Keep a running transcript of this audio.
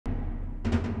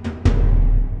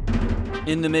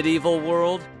In the medieval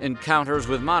world, encounters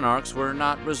with monarchs were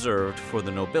not reserved for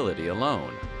the nobility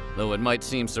alone. Though it might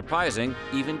seem surprising,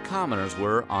 even commoners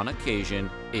were, on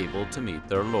occasion, able to meet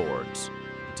their lords.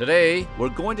 Today, we're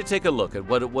going to take a look at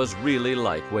what it was really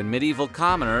like when medieval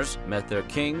commoners met their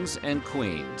kings and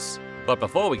queens. But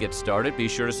before we get started, be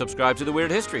sure to subscribe to the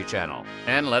Weird History channel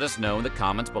and let us know in the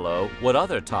comments below what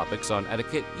other topics on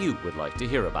etiquette you would like to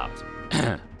hear about.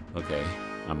 Okay,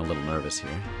 I'm a little nervous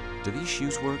here. Do these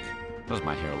shoes work? How does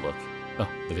my hair look? Oh,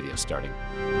 the video's starting.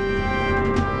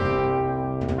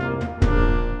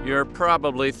 You're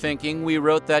probably thinking we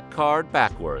wrote that card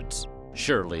backwards.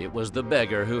 Surely it was the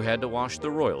beggar who had to wash the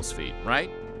royals' feet,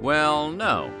 right? Well,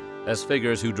 no. As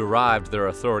figures who derived their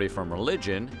authority from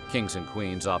religion, kings and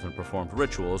queens often performed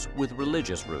rituals with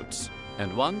religious roots.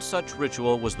 And one such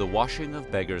ritual was the washing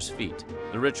of beggars' feet.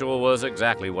 The ritual was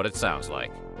exactly what it sounds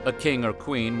like. A king or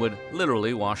queen would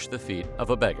literally wash the feet of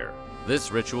a beggar.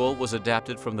 This ritual was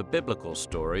adapted from the biblical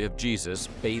story of Jesus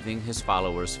bathing his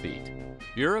followers' feet.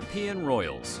 European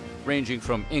royals, ranging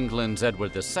from England's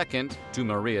Edward II to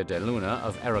Maria de Luna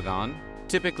of Aragon,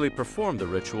 typically performed the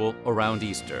ritual around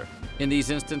Easter. In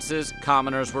these instances,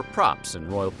 commoners were props in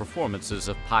royal performances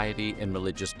of piety and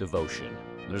religious devotion.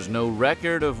 There's no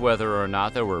record of whether or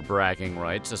not there were bragging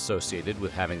rights associated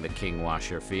with having the king wash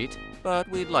your feet, but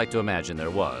we'd like to imagine there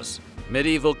was.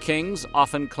 Medieval kings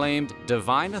often claimed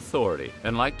divine authority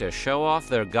and liked to show off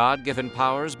their God-given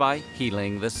powers by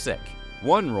healing the sick.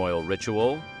 One royal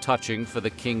ritual, touching for the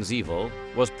king's evil,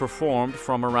 was performed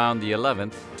from around the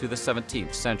 11th to the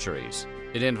 17th centuries.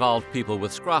 It involved people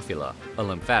with scrofula, a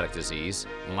lymphatic disease,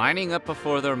 lining up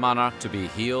before their monarch to be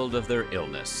healed of their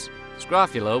illness.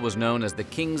 Scrofula was known as the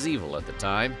king's evil at the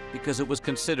time because it was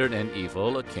considered an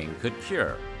evil a king could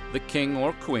cure. The king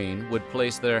or queen would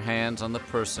place their hands on the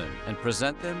person and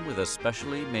present them with a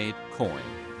specially made coin.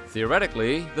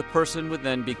 Theoretically, the person would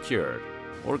then be cured,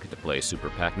 or get to play Super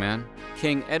Pac-Man.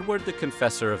 King Edward the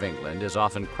Confessor of England is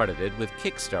often credited with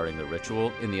kick-starting the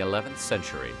ritual in the 11th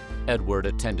century. Edward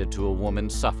attended to a woman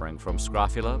suffering from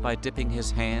scrofula by dipping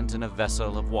his hands in a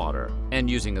vessel of water and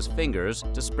using his fingers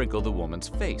to sprinkle the woman's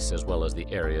face as well as the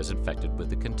areas infected with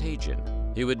the contagion.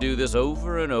 He would do this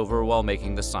over and over while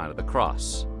making the sign of the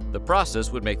cross. The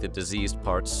process would make the diseased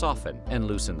parts soften and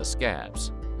loosen the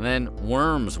scabs. Then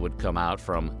worms would come out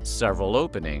from several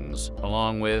openings,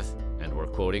 along with, and we're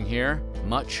quoting here,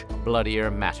 much bloodier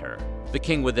matter. The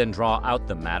king would then draw out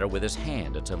the matter with his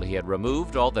hand until he had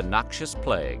removed all the noxious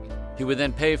plague. He would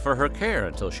then pay for her care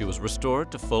until she was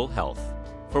restored to full health.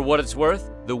 For what it's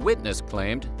worth, the witness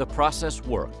claimed the process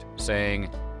worked, saying,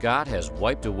 "God has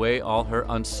wiped away all her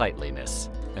unsightliness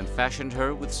and fashioned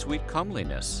her with sweet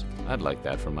comeliness." I'd like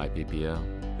that for my PPO.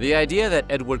 The idea that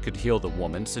Edward could heal the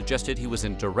woman suggested he was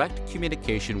in direct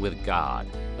communication with God,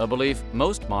 a belief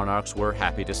most monarchs were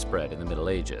happy to spread in the Middle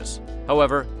Ages.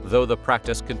 However, though the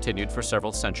practice continued for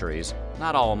several centuries,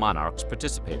 not all monarchs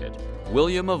participated.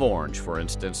 William of Orange, for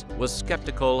instance, was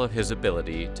skeptical of his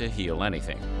ability to heal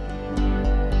anything.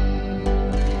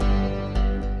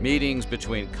 Meetings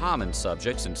between common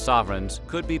subjects and sovereigns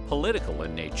could be political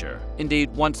in nature.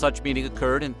 Indeed, one such meeting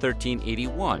occurred in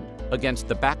 1381 against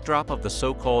the backdrop of the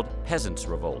so-called Peasants'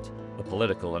 Revolt, a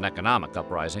political and economic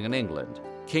uprising in England.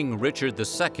 King Richard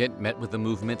II met with the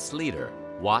movement's leader,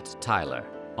 Wat Tyler,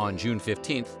 on June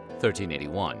 15,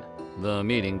 1381. The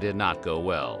meeting did not go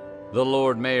well. The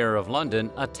Lord Mayor of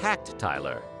London attacked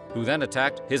Tyler, who then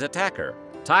attacked his attacker.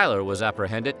 Tyler was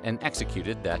apprehended and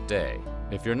executed that day.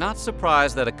 If you're not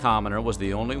surprised that a commoner was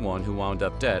the only one who wound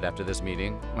up dead after this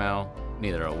meeting, well,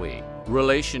 neither are we.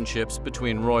 Relationships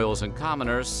between royals and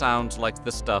commoners sounds like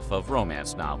the stuff of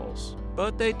romance novels.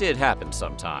 But they did happen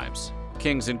sometimes.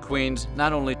 Kings and queens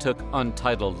not only took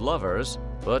untitled lovers,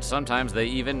 but sometimes they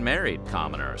even married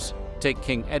commoners. Take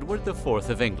King Edward IV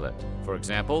of England, for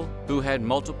example, who had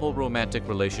multiple romantic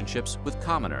relationships with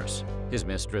commoners. His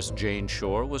mistress Jane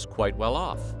Shore was quite well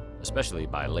off, especially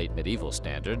by late medieval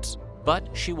standards. But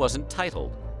she wasn't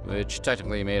titled, which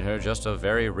technically made her just a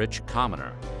very rich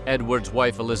commoner. Edward's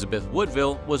wife Elizabeth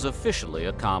Woodville was officially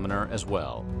a commoner as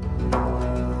well.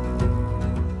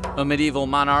 A medieval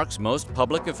monarch's most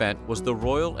public event was the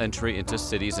royal entry into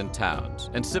cities and towns,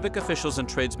 and civic officials and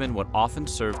tradesmen would often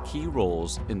serve key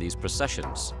roles in these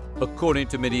processions. According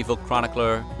to medieval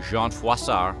chronicler Jean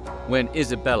Froissart, when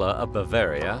Isabella of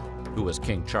Bavaria, who was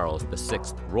King Charles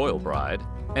VI's royal bride,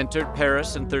 entered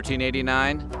Paris in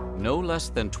 1389, no less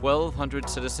than 1,200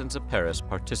 citizens of Paris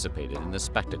participated in the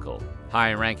spectacle.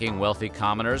 High-ranking wealthy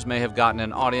commoners may have gotten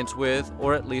an audience with,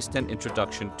 or at least an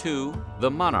introduction to,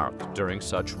 the monarch during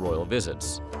such royal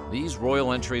visits. These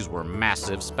royal entries were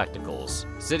massive spectacles.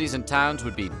 Cities and towns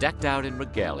would be decked out in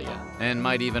regalia, and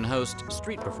might even host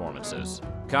street performances.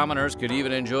 Commoners could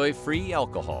even enjoy free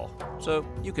alcohol, so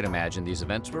you can imagine these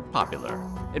events were popular.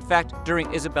 In fact,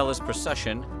 during Isabella's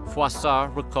procession,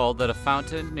 Froissart recalled that a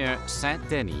fountain near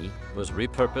Saint-Denis was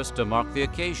repurposed to mark the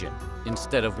occasion.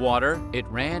 Instead of water, it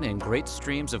ran in great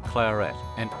streams of claret,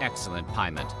 an excellent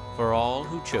piment for all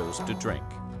who chose to drink.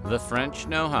 The French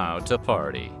know how to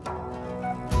party.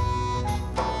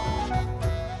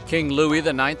 King Louis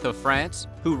IX of France,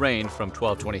 who reigned from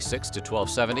 1226 to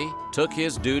 1270, took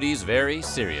his duties very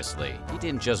seriously. He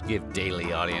didn't just give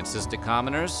daily audiences to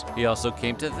commoners, he also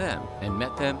came to them and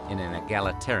met them in an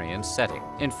egalitarian setting.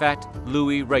 In fact,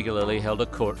 Louis regularly held a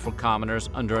court for commoners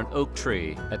under an oak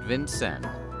tree at Vincennes.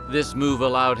 This move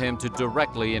allowed him to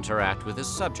directly interact with his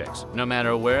subjects, no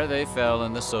matter where they fell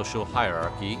in the social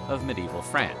hierarchy of medieval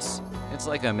France. It's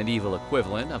like a medieval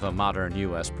equivalent of a modern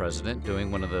US president doing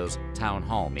one of those town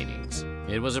hall meetings.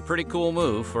 It was a pretty cool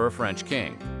move for a French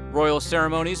king. Royal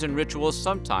ceremonies and rituals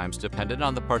sometimes depended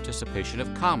on the participation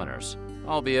of commoners,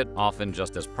 albeit often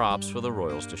just as props for the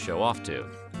royals to show off to.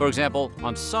 For example,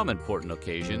 on some important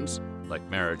occasions, like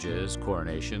marriages,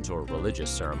 coronations, or religious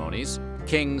ceremonies,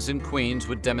 kings and queens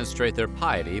would demonstrate their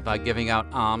piety by giving out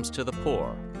alms to the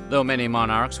poor. Though many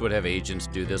monarchs would have agents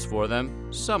do this for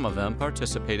them, some of them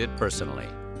participated personally.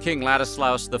 King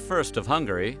Ladislaus I of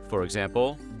Hungary, for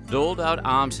example, doled out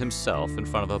alms himself in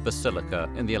front of a basilica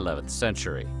in the 11th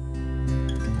century.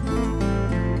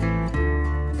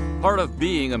 Part of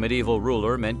being a medieval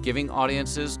ruler meant giving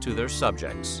audiences to their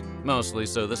subjects, mostly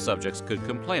so the subjects could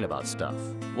complain about stuff.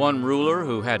 One ruler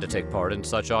who had to take part in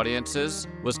such audiences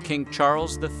was King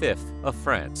Charles V of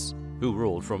France, who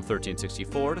ruled from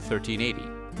 1364 to 1380.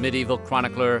 Medieval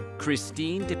chronicler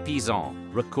Christine de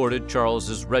Pizan recorded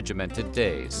Charles's regimented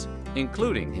days,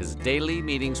 including his daily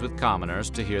meetings with commoners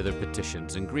to hear their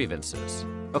petitions and grievances.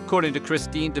 According to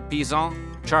Christine de Pizan,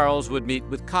 Charles would meet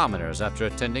with commoners after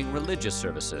attending religious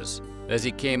services. As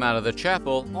he came out of the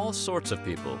chapel, all sorts of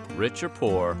people, rich or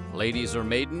poor, ladies or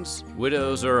maidens,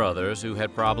 widows or others who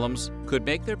had problems, could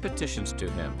make their petitions to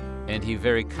him, and he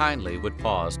very kindly would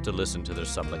pause to listen to their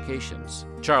supplications.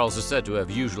 Charles is said to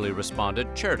have usually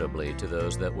responded charitably to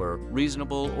those that were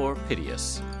reasonable or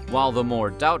piteous, while the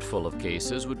more doubtful of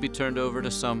cases would be turned over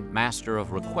to some master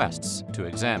of requests to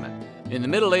examine. In the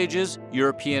Middle Ages,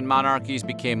 European monarchies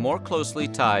became more closely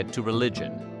tied to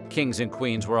religion. Kings and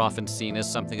queens were often seen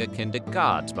as something akin to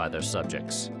gods by their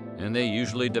subjects, and they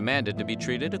usually demanded to be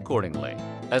treated accordingly.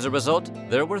 As a result,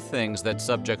 there were things that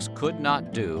subjects could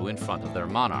not do in front of their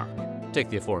monarch. Take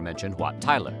the aforementioned Wat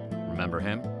Tyler. Remember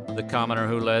him? The commoner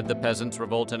who led the peasants'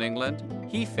 revolt in England?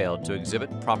 He failed to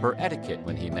exhibit proper etiquette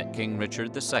when he met King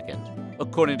Richard II.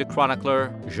 According to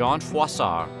chronicler Jean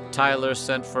Froissart, Tyler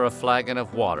sent for a flagon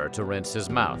of water to rinse his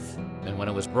mouth, and when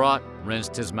it was brought,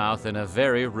 rinsed his mouth in a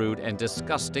very rude and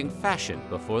disgusting fashion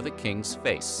before the king's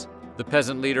face. The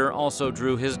peasant leader also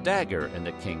drew his dagger in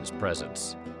the king's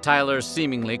presence. Tyler's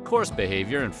seemingly coarse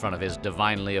behavior in front of his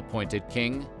divinely appointed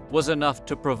king was enough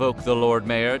to provoke the Lord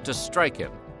Mayor to strike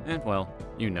him, and well,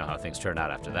 you know how things turned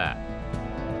out after that.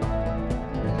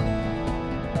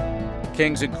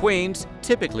 Kings and queens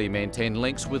typically maintained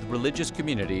links with religious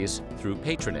communities through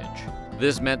patronage.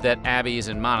 This meant that abbeys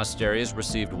and monasteries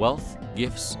received wealth,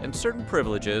 gifts, and certain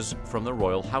privileges from the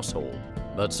royal household.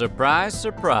 But surprise,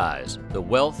 surprise, the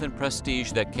wealth and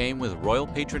prestige that came with royal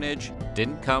patronage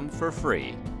didn't come for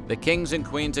free. The kings and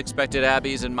queens expected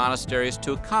abbeys and monasteries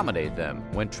to accommodate them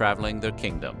when traveling their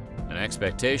kingdom, an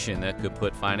expectation that could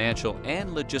put financial and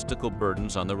logistical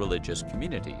burdens on the religious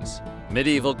communities.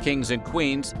 Medieval kings and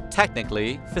queens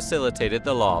technically facilitated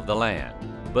the law of the land,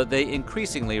 but they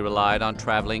increasingly relied on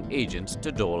traveling agents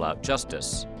to dole out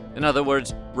justice. In other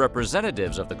words,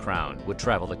 representatives of the crown would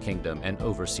travel the kingdom and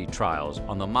oversee trials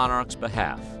on the monarch's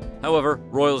behalf. However,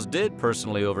 royals did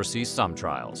personally oversee some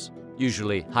trials,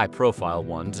 usually high-profile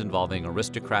ones involving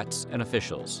aristocrats and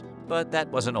officials, but that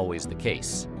wasn't always the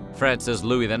case. France's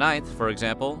Louis IX, for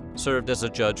example, served as a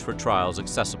judge for trials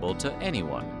accessible to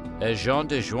anyone. As Jean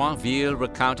de Joinville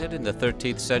recounted in the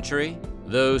 13th century,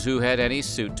 those who had any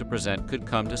suit to present could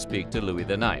come to speak to Louis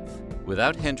IX,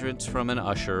 without hindrance from an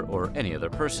usher or any other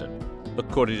person.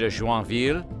 According to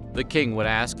Joinville, the king would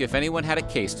ask if anyone had a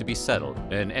case to be settled,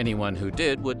 and anyone who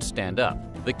did would stand up.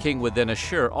 The king would then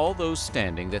assure all those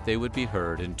standing that they would be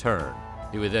heard in turn.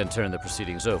 He would then turn the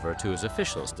proceedings over to his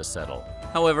officials to settle.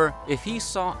 However, if he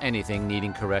saw anything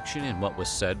needing correction in what was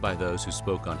said by those who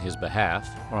spoke on his behalf,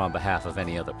 or on behalf of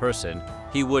any other person,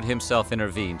 he would himself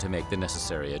intervene to make the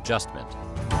necessary adjustment.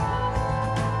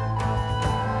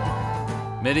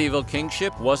 Medieval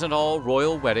kingship wasn't all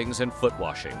royal weddings and foot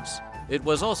washings. It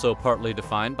was also partly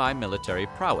defined by military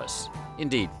prowess.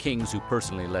 Indeed, kings who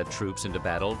personally led troops into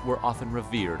battle were often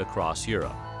revered across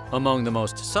Europe. Among the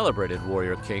most celebrated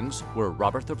warrior kings were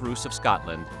Robert the Bruce of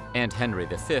Scotland and Henry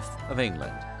V of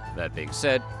England. That being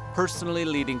said, personally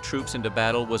leading troops into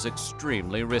battle was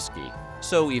extremely risky,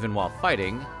 so even while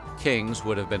fighting, kings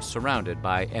would have been surrounded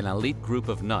by an elite group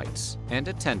of knights and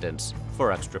attendants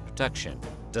for extra protection.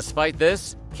 Despite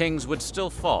this, kings would still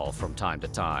fall from time to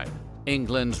time.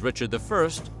 England's Richard I,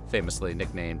 famously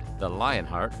nicknamed the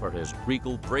Lionheart for his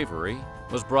regal bravery,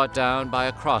 was brought down by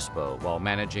a crossbow while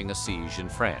managing a siege in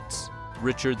France.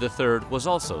 Richard III was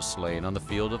also slain on the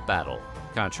field of battle.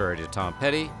 Contrary to Tom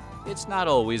Petty, it's not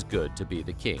always good to be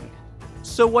the king.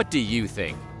 So what do you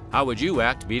think? How would you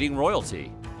act meeting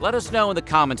royalty? Let us know in the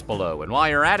comments below, and while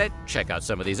you're at it, check out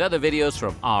some of these other videos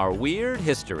from our weird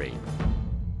history.